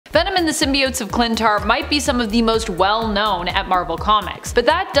and the symbiotes of Klyntar might be some of the most well-known at Marvel Comics, but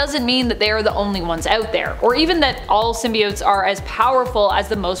that doesn't mean that they are the only ones out there, or even that all symbiotes are as powerful as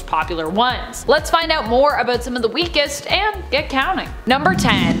the most popular ones. Let's find out more about some of the weakest and get counting. Number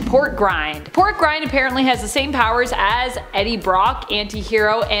 10. Port Grind. Port Grind apparently has the same powers as Eddie Brock,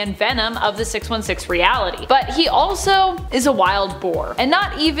 Anti-Hero, and Venom of the 616 reality, but he also is a wild boar, and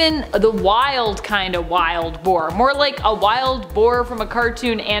not even the wild kind of wild boar, more like a wild boar from a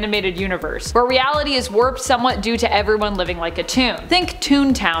cartoon animated universe, where reality is warped somewhat due to everyone living like a toon. Think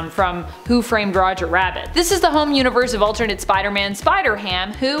Toontown from Who Framed Roger Rabbit. This is the home universe of alternate Spider-Man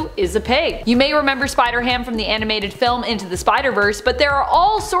Spider-Ham, who is a pig. You may remember Spider-Ham from the animated film Into the Spider-Verse, but there are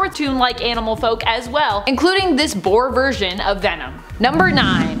all sorts of toon-like animal folk as well, including this boar version of Venom. Number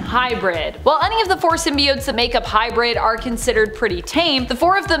 9. Hybrid. While any of the 4 symbiotes that make up Hybrid are considered pretty tame, the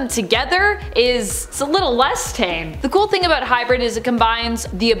 4 of them together is a little less tame. The cool thing about Hybrid is it combines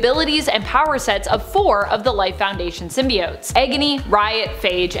the abilities and power sets of 4 of the Life Foundation symbiotes: Agony, Riot,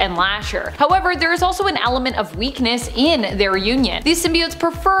 Phage, and Lasher. However, there is also an element of weakness in their union. These symbiotes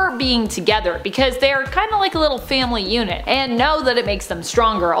prefer being together because they are kind of like a little family unit, and know that it makes them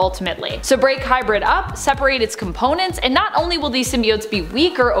stronger ultimately. So break Hybrid up, separate its components, and not only will these symbiotes be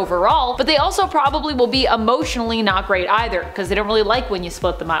weaker overall, but they also probably will be emotionally not great either, because they don't really like when you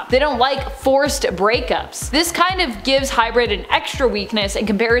split them up. They don't like forced breakups. This kind of gives Hybrid an extra weakness in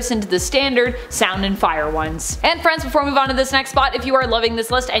comparison to the standard Sound and Fire ones. And friends, before we move on to this next spot, if you are loving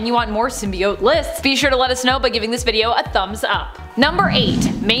this list and you want more symbiote lists, be sure to let us know by giving this video a thumbs up. Number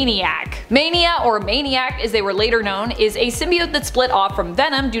 8. Maniac. Mania, or Maniac as they were later known, is a symbiote that split off from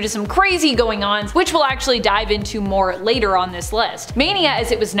Venom due to some crazy going-ons, which we'll actually dive into more later on this list. Mania,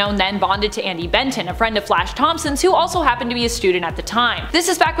 as it was known then, bonded to Andy Benton, a friend of Flash Thompson's who also happened to be a student at the time. This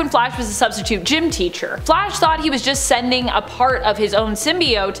is back when Flash was a substitute gym teacher. Flash thought he was just sending a part of his own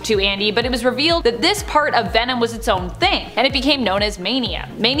symbiote to Andy, but it was revealed that this part of Venom was its own thing, and it became known as Mania.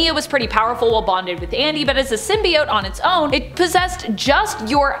 Mania was pretty powerful while bonded with Andy, but as a symbiote on its own, it possessed just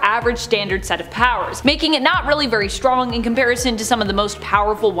your average standard set of powers, making it not really very strong in comparison to some of the most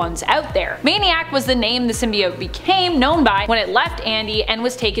powerful ones out there. Maniac was the name the symbiote became known by when it left Andy and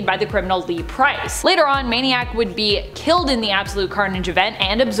was taken by the criminal Lee Price. Later on, Maniac would be killed in the Absolute Carnage event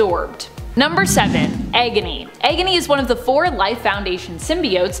and absorbed. Number 7. Agony. Agony is one of the 4 Life Foundation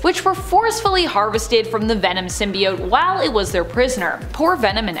symbiotes which were forcefully harvested from the Venom symbiote while it was their prisoner. Poor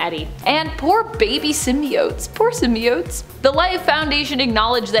Venom and Eddie. And poor baby symbiotes. Poor symbiotes. The Life Foundation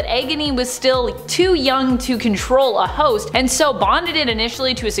acknowledged that Agony was still too young to control a host, and so bonded it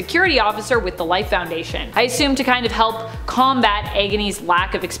initially to a security officer with the Life Foundation. I assume to kind of help combat Agony's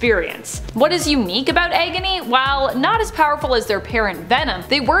lack of experience. What is unique about Agony? While not as powerful as their parent Venom,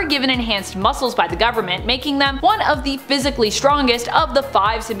 they were given enhanced muscles by the government, making them one of the physically strongest of the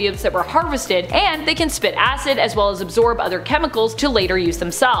 5 symbiotes that were harvested, and they can spit acid as well as absorb other chemicals to later use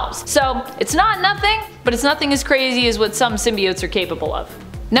themselves. So it's not nothing, but it's nothing as crazy as what some symbiotes are capable of.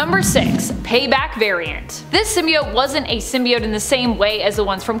 Number 6. Payback Variant. This symbiote wasn't a symbiote in the same way as the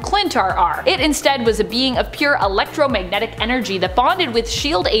ones from Klyntar are. It instead was a being of pure electromagnetic energy that bonded with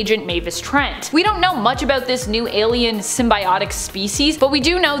S.H.I.E.L.D. agent Mavis Trent. We don't know much about this new alien symbiotic species, but we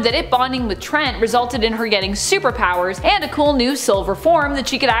do know that it bonding with Trent resulted in her getting superpowers and a cool new silver form that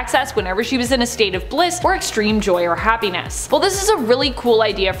she could access whenever she was in a state of bliss or extreme joy or happiness. While this is a really cool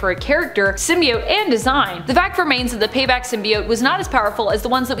idea for a character, symbiote, and design, the fact remains that the Payback symbiote was not as powerful as the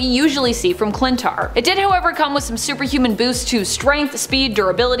ones that we usually see from Klyntar. It did however come with some superhuman boosts to strength, speed,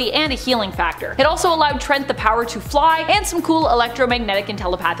 durability, and a healing factor. It also allowed Trent the power to fly and some cool electromagnetic and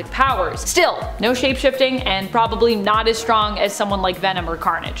telepathic powers. Still, no shapeshifting and probably not as strong as someone like Venom or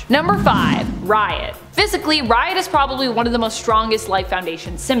Carnage. Number 5. Riot. Physically, Riot is probably one of the most strongest Life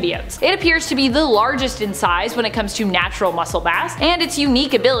Foundation symbiotes. It appears to be the largest in size when it comes to natural muscle mass, and its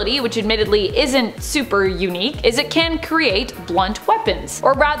unique ability, which admittedly isn't super unique, is it can create blunt weapons.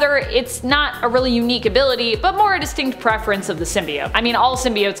 Or rather, it's not a really unique ability, but more a distinct preference of the symbiote. I mean, all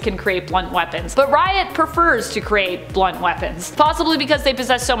symbiotes can create blunt weapons, but Riot prefers to create blunt weapons, possibly because they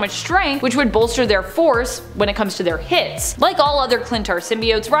possess so much strength, which would bolster their force when it comes to their hits. Like all other Klyntar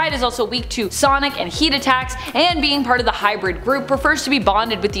symbiotes, Riot is also weak to sonic and heat attacks, and being part of the hybrid group, prefers to be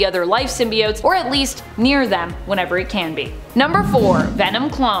bonded with the other Life symbiotes, or at least near them whenever it can be. Number 4. Venom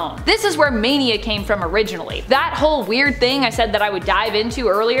Clone. This is where Mania came from originally. That whole weird thing I said that I would dive into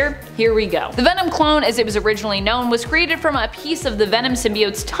earlier, here we go. The Venom Clone, as it was originally known, was created from a piece of the Venom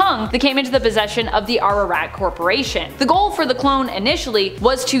symbiote's tongue that came into the possession of the Ararat Corporation. The goal for the clone initially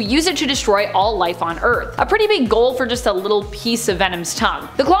was to use it to destroy all life on Earth. A pretty big goal for just a little piece of Venom's tongue.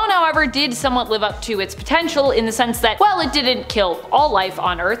 The clone, however, did somewhat live up to its potential in the sense that, well, it didn't kill all life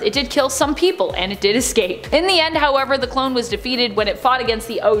on Earth, it did kill some people, and it did escape. In the end, however, the clone was defeated when it fought against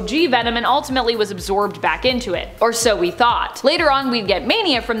the OG Venom and ultimately was absorbed back into it. Or so we thought. Later on we'd get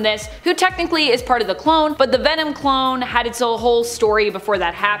Mania from this, who technically is part of the clone, but the Venom clone had its whole story before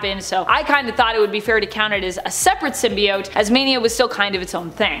that happened, so I kinda thought it would be fair to count it as a separate symbiote, as Mania was still kind of its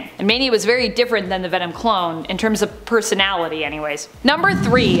own thing. And Mania was very different than the Venom clone, in terms of personality anyways. Number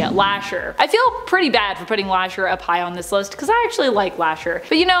 3, Lasher. I feel pretty bad for putting Lasher up high on this list, because I actually like Lasher.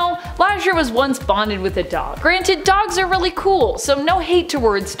 But you know, Lasher was once bonded with a dog. Granted, dogs are really cool, so no hate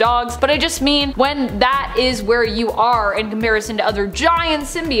towards dogs, but I just mean when that is where you are in comparison to other giant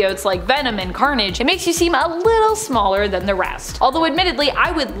symbiotes like Venom and Carnage, it makes you seem a little smaller than the rest. Although admittedly,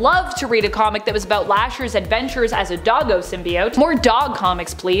 I would love to read a comic that was about Lasher's adventures as a doggo symbiote. More dog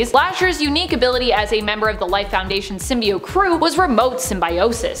comics please. Lasher's unique ability as a member of the Life Foundation symbiote crew was remote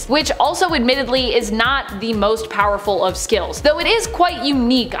symbiosis, which also admittedly is not the most powerful of skills, though it is quite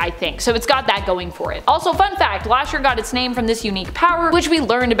unique I think, so it's got that going for it. Also fun fact, Lasher got its name from this unique power, which we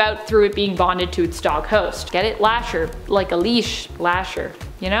learned about through it being bonded to its dog host. Get it? Lasher. Like a leash. Lasher.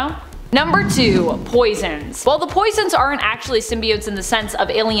 You know? Number 2, Poisons. While the Poisons aren't actually symbiotes in the sense of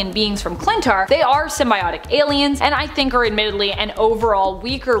alien beings from Klyntar, they are symbiotic aliens, and I think are admittedly an overall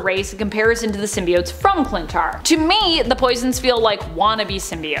weaker race in comparison to the symbiotes from Klyntar. To me, the Poisons feel like wannabe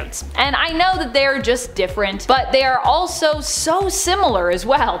symbiotes, and I know that they're just different, but they are also so similar as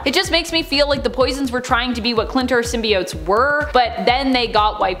well. It just makes me feel like the Poisons were trying to be what Klyntar symbiotes were, but then they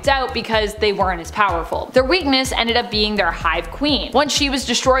got wiped out because they weren't as powerful. Their weakness ended up being their Hive Queen. Once she was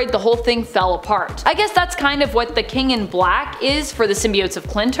destroyed, the whole thing fell apart. I guess that's kind of what the King in Black is for the symbiotes of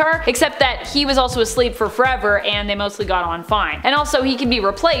Klyntar, except that he was also asleep for forever and they mostly got on fine. And also he can be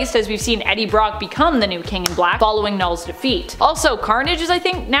replaced, as we've seen Eddie Brock become the new King in Black following Null's defeat. Also Carnage is I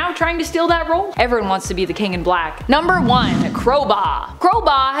think now trying to steal that role. Everyone wants to be the King in Black. Number 1, Crowbar.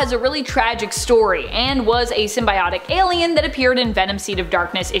 Crowbar has a really tragic story and was a symbiotic alien that appeared in Venom Seed of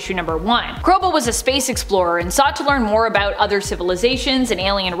Darkness issue number 1. Crowbar was a space explorer and sought to learn more about other civilizations and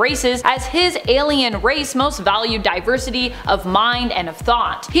alien races, as his alien race most valued diversity of mind and of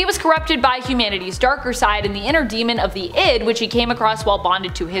thought. He was corrupted by humanity's darker side and the inner demon of the id, which he came across while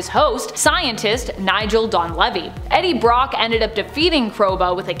bonded to his host, scientist Nigel Donlevy. Eddie Brock ended up defeating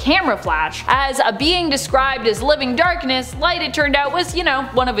Crowbar with a camera flash, as a being described as living darkness, light it turned out was, you know,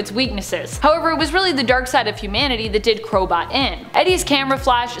 one of its weaknesses. However, it was really the dark side of humanity that did Crowbar in. Eddie's camera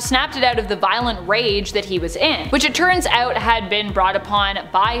flash snapped it out of the violent rage that he was in, which it turns out had been brought upon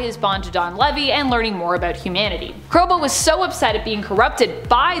by his bond to Donlevy and learning more about humanity. Crowbar was so upset at being corrupted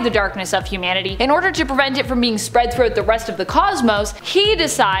by the darkness of humanity, in order to prevent it from being spread throughout the rest of the cosmos, he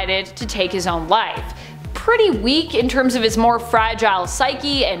decided to take his own life. Pretty weak in terms of his more fragile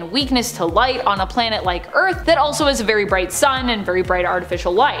psyche and weakness to light on a planet like Earth that also has a very bright sun and very bright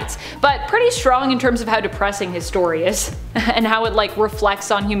artificial lights, but pretty strong in terms of how depressing his story is and how it like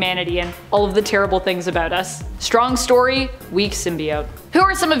reflects on humanity and all of the terrible things about us. Strong story, weak symbiote. Who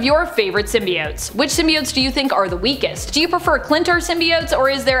are some of your favorite symbiotes? Which symbiotes do you think are the weakest? Do you prefer Klyntar symbiotes, or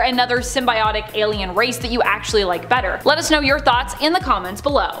is there another symbiotic alien race that you actually like better? Let us know your thoughts in the comments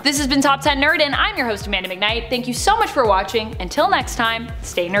below. This has been Top 10 Nerd and I'm your host Amanda McKnight. Thank you so much for watching. Until next time,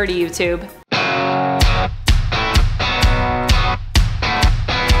 stay nerdy YouTube.